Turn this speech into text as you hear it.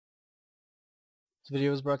This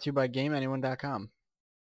video is brought to you by GameAnyone.com.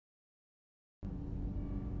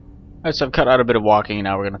 Alright, so I've cut out a bit of walking, and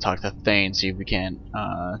now we're going to talk to Thane, see if we can't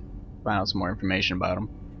find out some more information about him.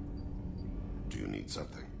 Do you need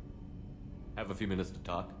something? Have a few minutes to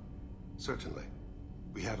talk? Certainly.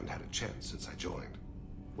 We haven't had a chance since I joined.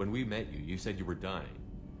 When we met you, you said you were dying.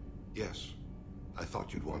 Yes. I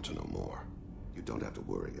thought you'd want to know more. You don't have to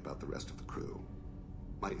worry about the rest of the crew.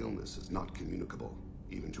 My illness is not communicable,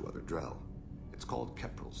 even to other Drell. It's called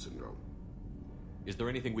Keprel syndrome. Is there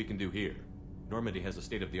anything we can do here? Normandy has a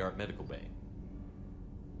state-of-the-art medical bay.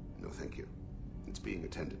 No, thank you. It's being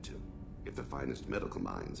attended to. If the finest medical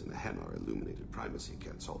minds in the Hanar illuminated primacy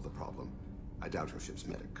can't solve the problem, I doubt your ship's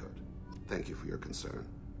medic could. Thank you for your concern.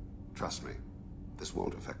 Trust me, this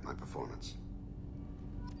won't affect my performance.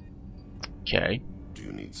 Okay. Do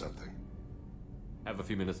you need something? Have a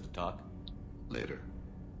few minutes to talk? Later.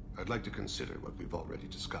 I'd like to consider what we've already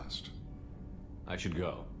discussed. I should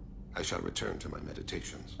go. I shall return to my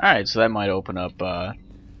meditations. Alright, so that might open up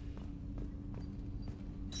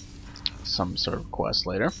some sort of quest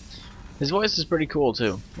later. His voice is pretty cool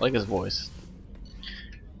too. I like his voice.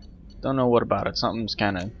 Don't know what about it. Something's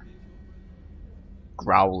kind of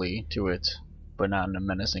growly to it, but not in a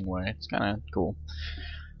menacing way. It's kind of cool.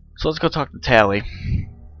 So let's go talk to Tally.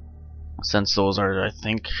 Since those are, I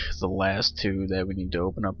think, the last two that we need to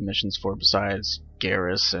open up missions for besides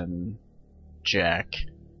Garrus and Jack.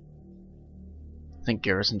 I think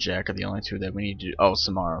Garrus and Jack are the only two that we need to... Oh,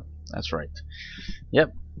 Samara. That's right.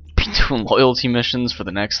 Yep. Be doing loyalty missions for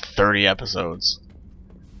the next 30 episodes.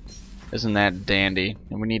 Isn't that dandy?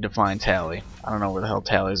 And we need to find Tally. I don't know where the hell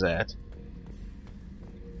Tally's at.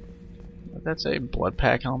 That's a blood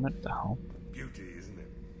pack helmet? What the hell? Beauty, isn't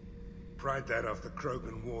it? Pried that off the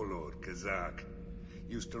Krogan warlord, Kazak.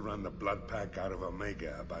 Used to run the blood pack out of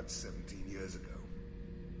Omega about 17 years ago.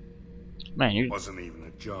 Man, you... Wasn't even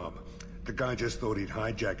a job. The guy just thought he'd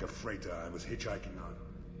hijack a freighter I was hitchhiking on.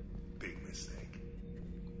 Big mistake.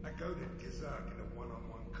 I goaded Kazak into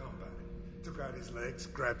one-on-one combat. Took out his legs,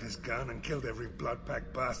 grabbed his gun, and killed every blood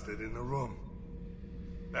pack bastard in the room.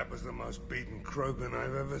 That was the most beaten Krogan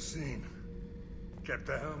I've ever seen. Kept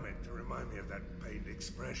the helmet to remind me of that pained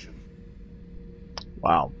expression.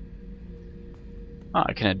 Wow. Oh,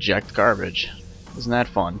 I can eject garbage. Isn't that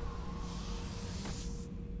fun?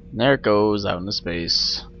 And there it goes out into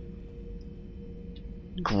space.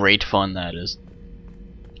 Great fun that is.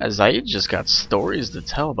 Zaid just got stories to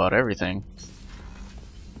tell about everything.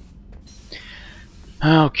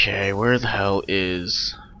 Okay, where the hell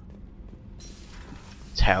is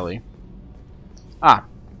Tally? Ah.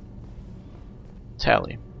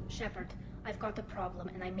 Tally. Shepard, I've got a problem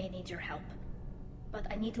and I may need your help. But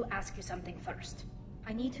I need to ask you something first.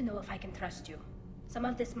 I need to know if I can trust you. Some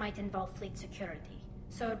of this might involve fleet security.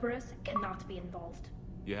 Cerberus cannot be involved.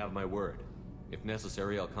 You have my word. If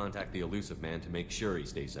necessary, I'll contact the elusive man to make sure he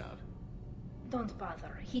stays out. Don't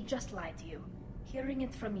bother. He just lied to you. Hearing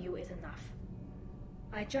it from you is enough.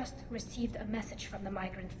 I just received a message from the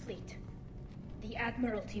migrant fleet. The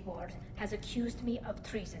Admiralty Board has accused me of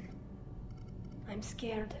treason. I'm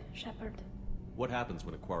scared, Shepard. What happens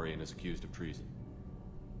when a Quarian is accused of treason?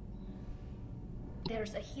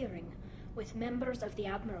 There's a hearing, with members of the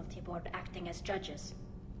Admiralty Board acting as judges.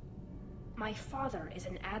 My father is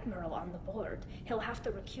an admiral on the board. He'll have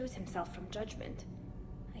to recuse himself from judgment.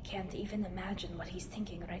 I can't even imagine what he's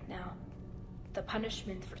thinking right now. The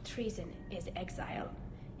punishment for treason is exile.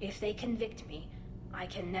 If they convict me, I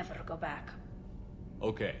can never go back.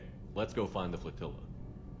 Okay, let's go find the flotilla.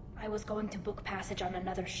 I was going to book passage on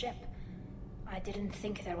another ship. I didn't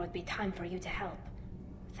think there would be time for you to help.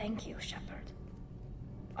 Thank you, Shepard.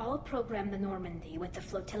 I'll program the Normandy with the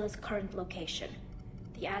flotilla's current location.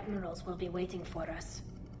 The admirals will be waiting for us.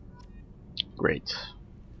 Great.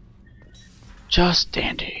 Just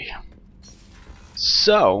dandy.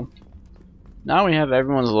 So, now we have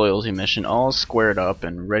everyone's loyalty mission all squared up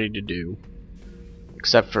and ready to do.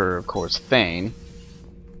 Except for, of course, Thane.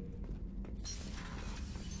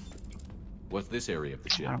 What's this area of the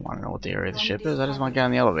ship? I don't want to know what the area of the ship is. I just want to get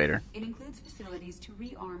on the elevator. It includes facilities to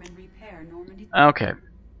rearm and repair Normandy. Okay.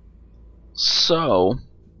 So,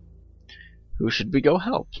 who should we go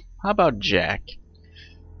help? How about Jack?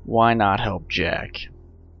 Why not help Jack?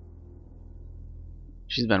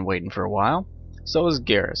 She's been waiting for a while. So is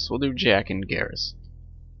Garrus. We'll do Jack and Garrus.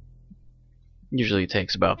 Usually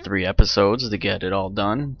takes about 3 episodes to get it all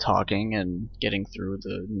done, talking and getting through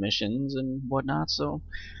the missions and whatnot, so...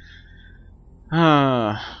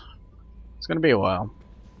 it's gonna be a while.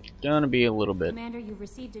 Gonna be a little bit. Commander, you've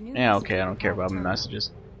received a new Yeah, okay, I don't care about my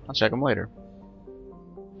messages. I'll check them later.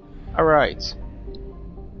 Alright.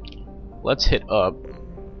 let's hit up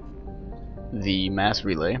the mass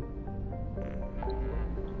relay.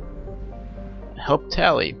 Help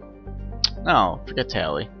Tally. No, forget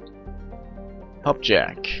Tally. Help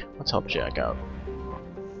Jack. Let's help Jack out.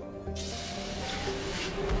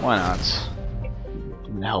 Why not?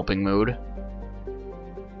 I'm in a helping mood.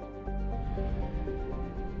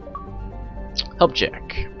 Help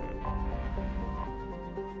Jack.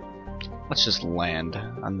 Let's just land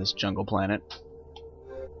on this jungle planet.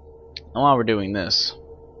 And while we're doing this,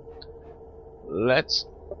 let's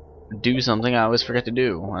do something I always forget to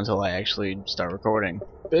do until I actually start recording.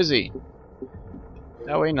 Busy!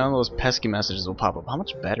 That way none of those pesky messages will pop up. How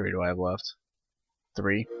much battery do I have left?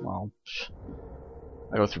 3? Well,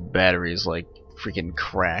 I go through batteries like freaking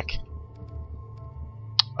crack.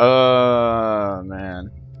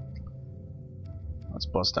 Man. Let's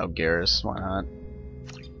bust out Garrus, why not?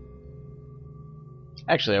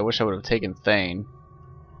 Actually, I wish I would have taken Thane.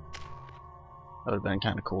 That would have been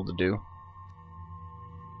kind of cool to do.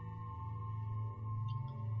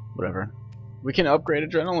 Whatever. We can upgrade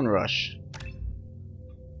Adrenaline Rush.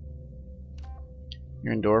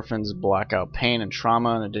 Your endorphins block out pain and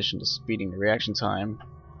trauma in addition to speeding the reaction time.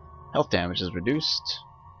 Health damage is reduced.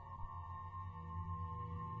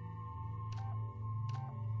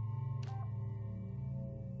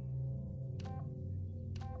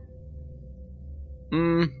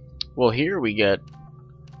 Well, here we get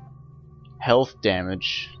health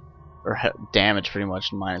damage, or damage pretty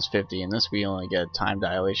much minus 50, and this we only get time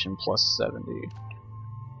dilation plus 70.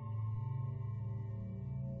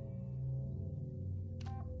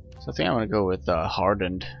 So I think I'm gonna go with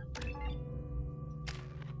hardened.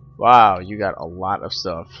 Wow, you got a lot of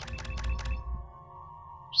stuff.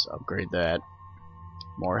 Just upgrade that.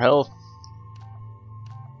 More health.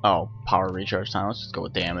 Oh, power recharge time. Let's just go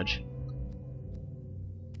with damage.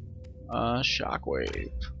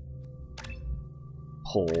 Shockwave.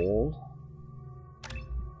 Pole.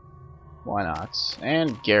 Why not?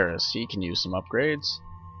 And Garrus, he can use some upgrades.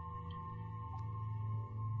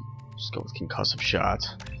 Just go with concussive shot.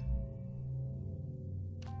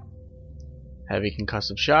 Heavy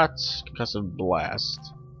concussive shot, concussive blast.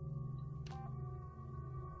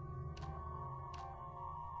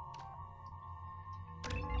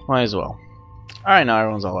 Might as well. Alright, now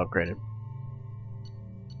everyone's all upgraded.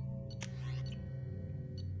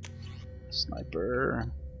 Sniper.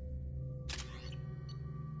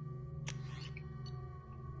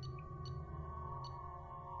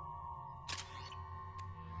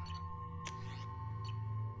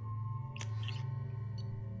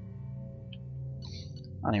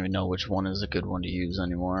 I don't even know which one is a good one to use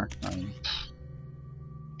anymore.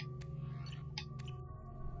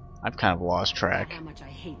 I've kind of lost track. How much I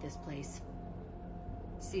hate this place.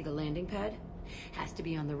 See the landing pad? Has to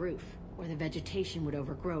be on the roof, or the vegetation would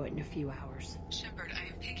overgrow it in a few hours. Shepard,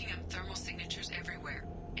 I am picking up thermal signatures everywhere,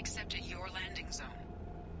 except at your landing zone.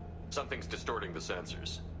 Something's distorting the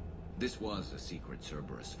sensors. This was a secret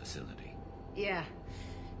Cerberus facility. Yeah,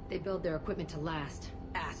 they build their equipment to last.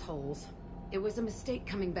 Assholes. It was a mistake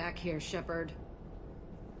coming back here, Shepard.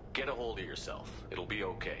 Get a hold of yourself. It'll be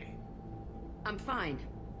okay. I'm fine.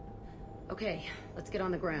 Okay, let's get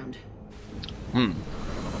on the ground.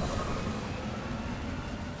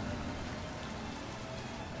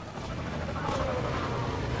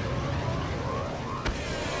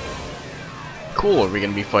 Cool, are we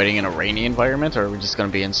going to be fighting in a rainy environment, or are we just going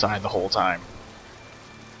to be inside the whole time?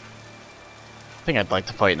 I think I'd like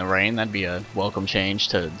to fight in the rain. That'd be a welcome change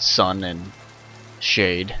to sun and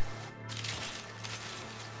shade.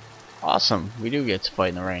 Awesome, we do get to fight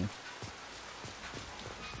in the rain.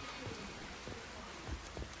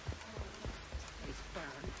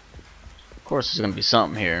 Of course there's going to be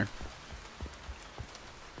something here.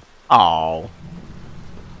 Oh,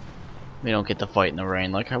 we don't get to fight in the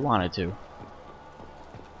rain like I wanted to.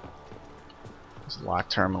 There's a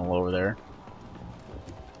locked terminal over there.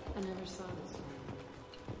 I never saw this one.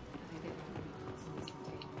 I think they put some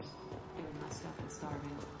containers. They were not stuck and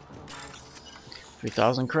starving.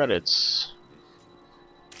 3,000 credits.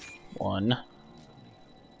 1.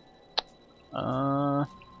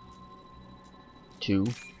 2.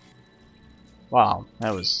 Wow,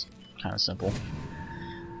 that was kind of simple.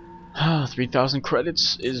 3,000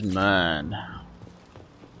 credits is mine.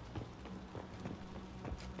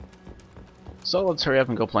 So let's hurry up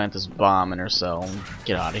and go plant this bomb in her cell and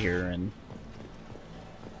get out of here and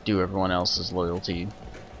do everyone else's loyalty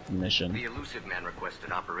mission. The elusive man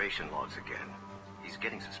requested operation logs again. He's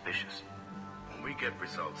getting suspicious. When we get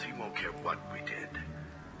results, he won't care what we did.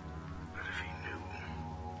 But if he knew...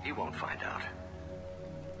 He won't find out.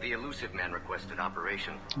 The elusive man requested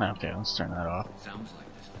operation. Okay, let's turn that off. Sounds like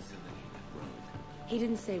this facility He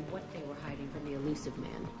didn't say what they were hiding from the elusive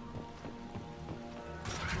man.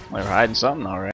 They're hiding something, alright.